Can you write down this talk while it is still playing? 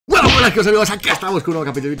Hola, que os amigos, aquí estamos con un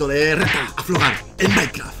nuevo capítulo de Reto a FloGar en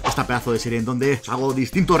Minecraft. Esta pedazo de serie en donde hago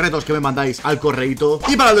distintos retos que me mandáis al correíto.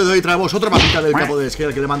 Y para el día de hoy traemos otra mapita del Elkapodel,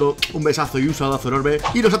 que le mando un besazo y un saludazo enorme.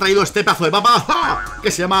 Y nos ha traído este pedazo de mapa que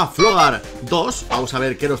se llama FloGar 2. Vamos a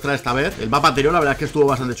ver qué nos trae esta vez. El mapa anterior la verdad es que estuvo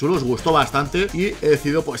bastante chulo, os gustó bastante. Y he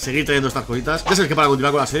decidido pues seguir trayendo estas cositas. Ya sabéis que para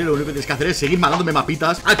continuar con la serie lo único que tenéis que hacer es seguir mandándome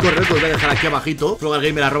mapitas al correo que os voy a dejar aquí abajito,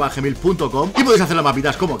 flogargamer@gmail.com. Y podéis hacer las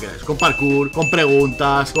mapitas como queráis, con parkour, con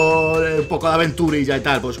preguntas, con un poco de aventurilla y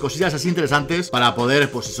tal, pues cosillas así interesantes para poder,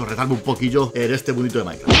 pues eso, retarme un poquillo en este mundito de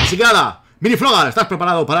Minecraft. Así que nada, Mini FloGar, ¿estás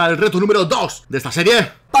preparado para el reto número 2 de esta serie?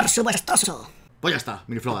 Por supuesto. Pues ya está,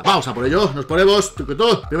 Mini FloGar. Vamos a por ello, nos ponemos,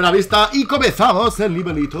 primera vista y comenzamos el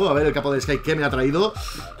nivelito. A ver el capo del Sky que me ha traído.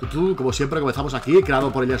 Como siempre, comenzamos aquí,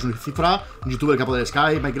 creado por Elias Cifra, YouTube, el capo del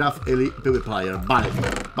Sky, Minecraft, Eli, PvP Player. Vale,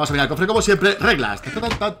 vamos a mirar el cofre como siempre, reglas.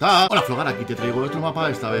 Hola FloGar, aquí te traigo otro mapa.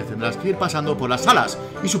 Esta vez tendrás que ir pasando por las salas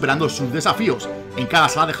y superando sus desafíos. En cada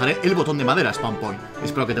sala dejaré el botón de madera, spam point.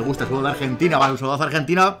 Espero que te guste el juego de Argentina. Vale, un saludo a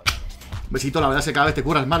Argentina. Besito, la verdad es que cada vez te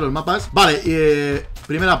curras más los mapas. Vale,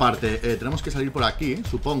 primera parte, tenemos que salir por aquí,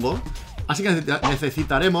 supongo. Así que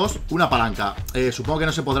necesitaremos una palanca. Supongo que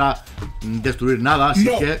no se podrá destruir nada, así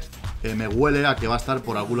que me huele a que va a estar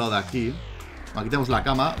por algún lado de aquí. Aquí tenemos la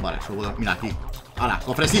cama, vale, mira aquí. ¡Hala,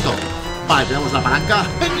 cofrecito! Vale, tenemos la palanca.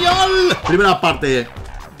 ¡Genial! Primera parte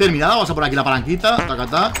terminada, vamos a por aquí la palanquita.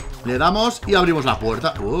 Tacata. Le damos y abrimos la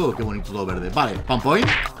puerta. Qué bonito todo verde. Vale, pan point.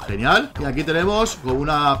 Genial. Y aquí tenemos como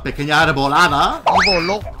una pequeña arbolada.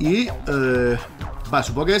 Y, vale,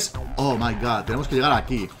 supongo que es... Oh my god, tenemos que llegar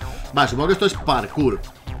aquí. Vale, supongo que esto es parkour.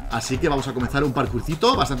 Así que vamos a comenzar un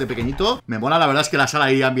parkourcito bastante pequeñito. Me mola, la verdad es que la sala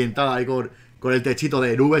ahí ambientada ahí con el techito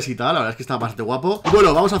de nubes y tal. La verdad es que está bastante guapo. Y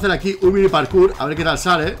bueno, vamos a hacer aquí un mini parkour. A ver qué tal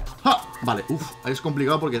sale. ¡Ja! Vale, ahí es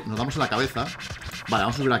complicado porque nos damos en la cabeza. Vale,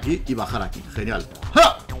 vamos a subir aquí y bajar aquí. Genial.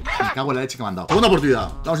 ¡Ja! Me cago en la leche que me han dado. Segunda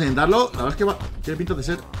oportunidad. Vamos a intentarlo. La verdad es que tiene pinta de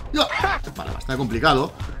ser... Vale, bastante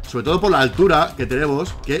complicado. Sobre todo por la altura que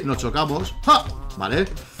tenemos, que nos chocamos. ¡Ja! Vale.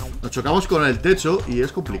 Nos chocamos con el techo y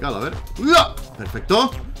es complicado. A ver.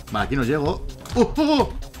 Perfecto. Vale, aquí nos llego.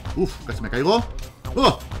 Casi me caigo.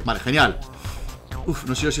 Vale, genial.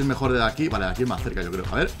 No sé si es mejor de aquí. Vale, aquí es más cerca, yo creo.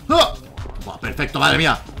 A ver. Perfecto, madre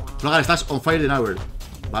mía. FloGar, estás on fire de Nuevo.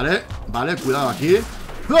 Vale, vale, cuidado aquí.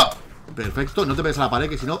 Perfecto, no te pegues a la pared,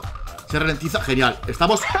 que si no se ralentiza. Genial,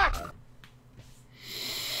 estamos.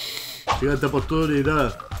 Siguiente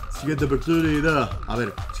oportunidad. Siguiente oportunidad. A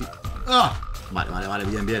ver, sí. Vale,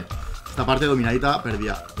 bien. Esta parte dominadita,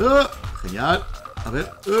 perdida. Genial. A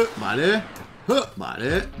ver, vale.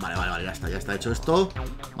 Vale, ya está hecho esto.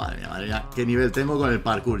 Madre mía, qué nivel tengo con el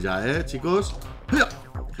parkour ya, chicos.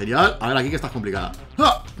 Genial, a ver aquí que está complicada.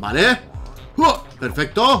 Vale.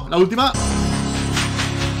 Perfecto, la última.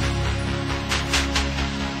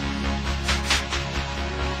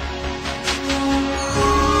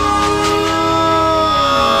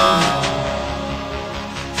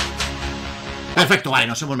 Perfecto, vale,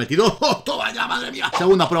 nos hemos metido. Toma ya, madre mía.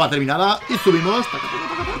 Segunda prueba terminada y subimos.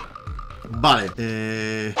 Vale,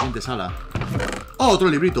 siguiente sala. Otro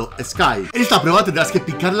librito, Sky. En esta prueba tendrás que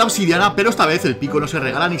picar la obsidiana, pero esta vez el pico no se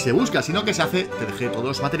regala ni se busca, sino que se hace, te dejé todos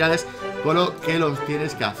los materiales con lo que los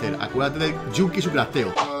tienes que hacer. Acuérdate del yunque y su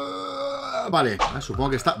crafteo. Vale,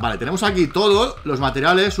 supongo que está. Vale, tenemos aquí todos los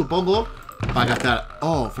materiales, supongo, para craftear.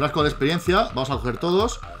 Frasco de experiencia, vamos a coger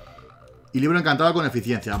todos. Y libro encantado con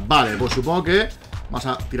eficiencia. Vale, pues supongo que vamos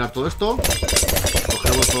a tirar todo esto.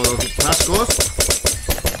 Cogemos todos los frascos.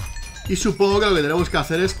 Y supongo que lo que tenemos que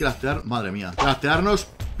hacer es craftear, madre mía, craftearnos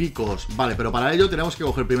picos. Vale, pero para ello tenemos que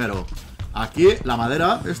coger primero aquí la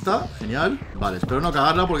madera, esta, genial. Vale, espero no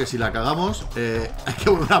cagarla porque si la cagamos hay que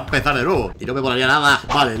volver a empezar de nuevo y no me molaría nada.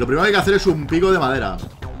 Vale, lo primero que hay que hacer es un pico de madera.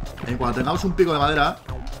 En cuanto tengamos un pico de madera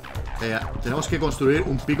tenemos que construir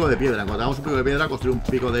un pico de piedra. En cuanto tengamos un pico de piedra, construir un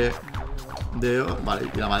pico de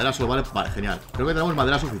vale, y la madera solo vale. Vale, genial, creo que tenemos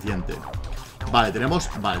madera suficiente. Vale, tenemos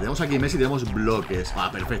aquí Messi, tenemos bloques.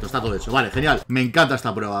 Perfecto, está todo hecho. Vale, genial, me encanta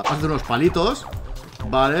esta prueba. Vamos a hacer unos palitos.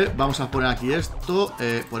 Vale, vamos a poner aquí esto.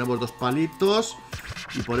 Ponemos dos palitos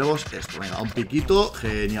y ponemos esto, venga, un piquito.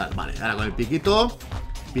 Genial, vale, ahora con el piquito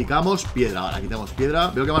picamos piedra. Vale, aquí tenemos piedra.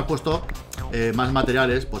 Veo que me has puesto más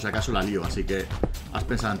materiales, por si acaso la lío, así que has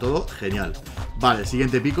pensado en todo, genial. Vale,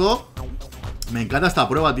 siguiente pico. Me encanta esta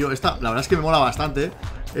prueba, tío. Esta, la verdad es que me mola bastante.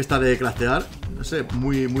 Esta de craftear, no sé,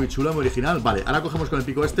 muy chula, muy original. Vale, ahora cogemos con el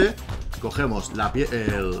pico este. Cogemos aquí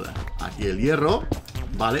el hierro.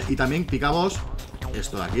 Vale, y también picamos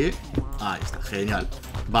esto de aquí. Ahí está, genial.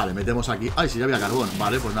 Vale, metemos aquí. Ay, sí, ya había carbón.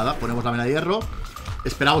 Vale, pues nada, ponemos la mena de hierro.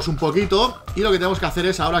 Esperamos un poquito. Y lo que tenemos que hacer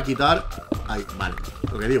es ahora quitar... Ahí, vale,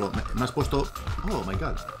 lo que digo, me has puesto... Oh my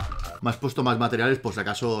god. Me has puesto más materiales, por si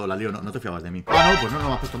acaso la lío. No te fiabas de mí. Ah, no, pues no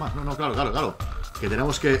me has puesto más. No, claro. Que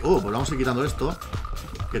tenemos que... pues vamos a ir quitando esto.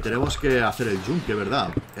 Que tenemos que hacer el yunque, ¿verdad?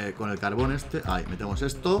 Con el carbón este. Ahí, metemos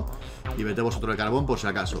esto. Y metemos otro de carbón por si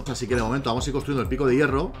acaso. Así que de momento vamos a ir construyendo el pico de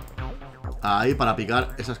hierro. Ahí, para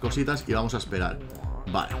picar esas cositas. Y vamos a esperar.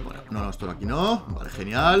 Vale, bueno, no, esto aquí no. Vale,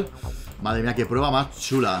 genial. Madre mía, qué prueba más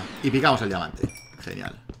chula. Y picamos el diamante.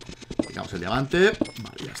 Genial. Picamos el diamante.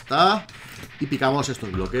 Vale, ya está. Y picamos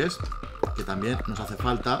estos bloques, que también nos hace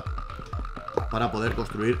falta para poder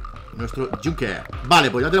construir nuestro yunque.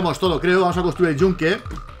 Vale, pues ya tenemos todo, creo. Vamos a construir el yunque.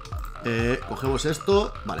 Cogemos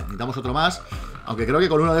esto. Vale, necesitamos otro más. Aunque creo que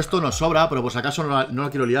con uno de estos nos sobra, pero por si acaso no la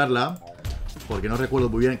quiero liarla, porque no recuerdo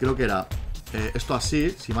muy bien. Creo que era esto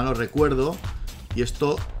así, si mal no recuerdo. Y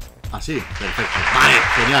esto así, perfecto. Vale,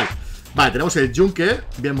 genial. Vale, tenemos el yunque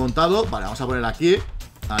bien montado. Vale, vamos a poner aquí.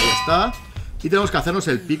 Ahí está. Y tenemos que hacernos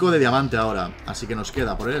el pico de diamante ahora. Así que nos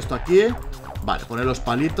queda poner esto aquí. Vale, poner los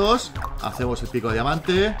palitos. Hacemos el pico de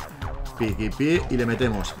diamante. Piqui, y le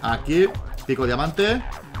metemos aquí. Pico de diamante.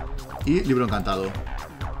 Y libro encantado.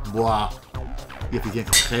 Buah. Y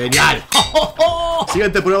eficiencia. ¡Genial! ¡Oh!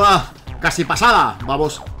 Siguiente prueba. Casi pasada.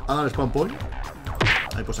 Vamos a dar el spawn point.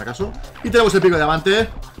 Ahí por si acaso. Y tenemos el pico de diamante.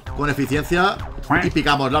 Con eficiencia. Y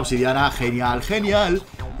picamos la obsidiana. Genial.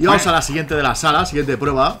 Y vamos a la siguiente de la sala. Siguiente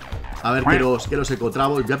prueba. A ver qué los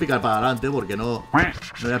encontramos. Voy a picar para adelante porque no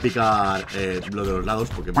voy a picar lo de los lados,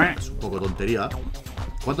 porque es un poco tontería.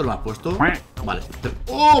 ¿Cuántos me has puesto? Vale.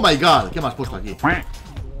 ¡Oh, my God! ¿Qué me has puesto aquí? Madre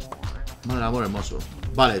del amor hermoso.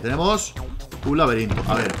 Vale, tenemos un laberinto.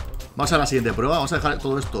 A ver, vamos a la siguiente prueba. Vamos a dejar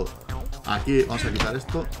todo esto aquí. Vamos a quitar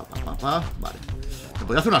esto. Vale. Me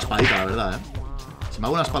podría hacer una espadita, la verdad, Si me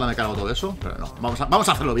hago una espada me cargo todo eso. Pero no, vamos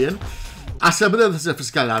a hacerlo bien.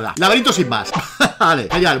 Laberinto sin más. Vale,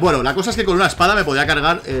 genial. Bueno, la cosa es que con una espada me podía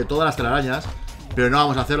cargar todas las telarañas, pero no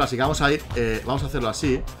vamos a hacerlo así, que vamos a ir vamos a hacerlo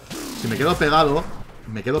así. Si me quedo pegado,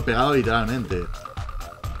 me quedo pegado literalmente.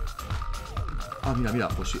 Ah, mira,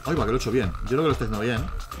 pues sí. Ay, va, que lo he hecho bien. Yo creo que lo estoy haciendo bien.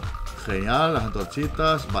 Genial, las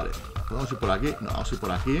antorchitas. Vale, podemos ir por aquí. No, vamos a ir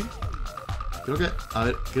por aquí. Creo que, a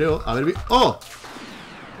ver, ¡oh!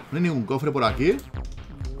 No hay ningún cofre por aquí.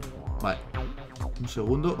 Vale, un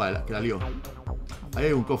segundo. Vale, que la lío. Ahí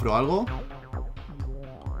hay un cofre o algo.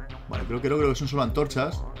 Vale, creo que son solo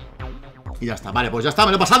antorchas. Y ya está, vale, pues ya está,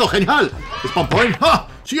 me lo he pasado, genial. Spawn point, ¡ah!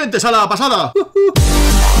 Siguiente sala pasada.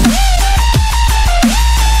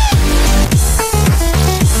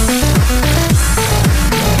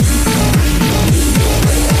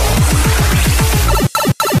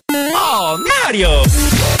 ¡Oh, Mario!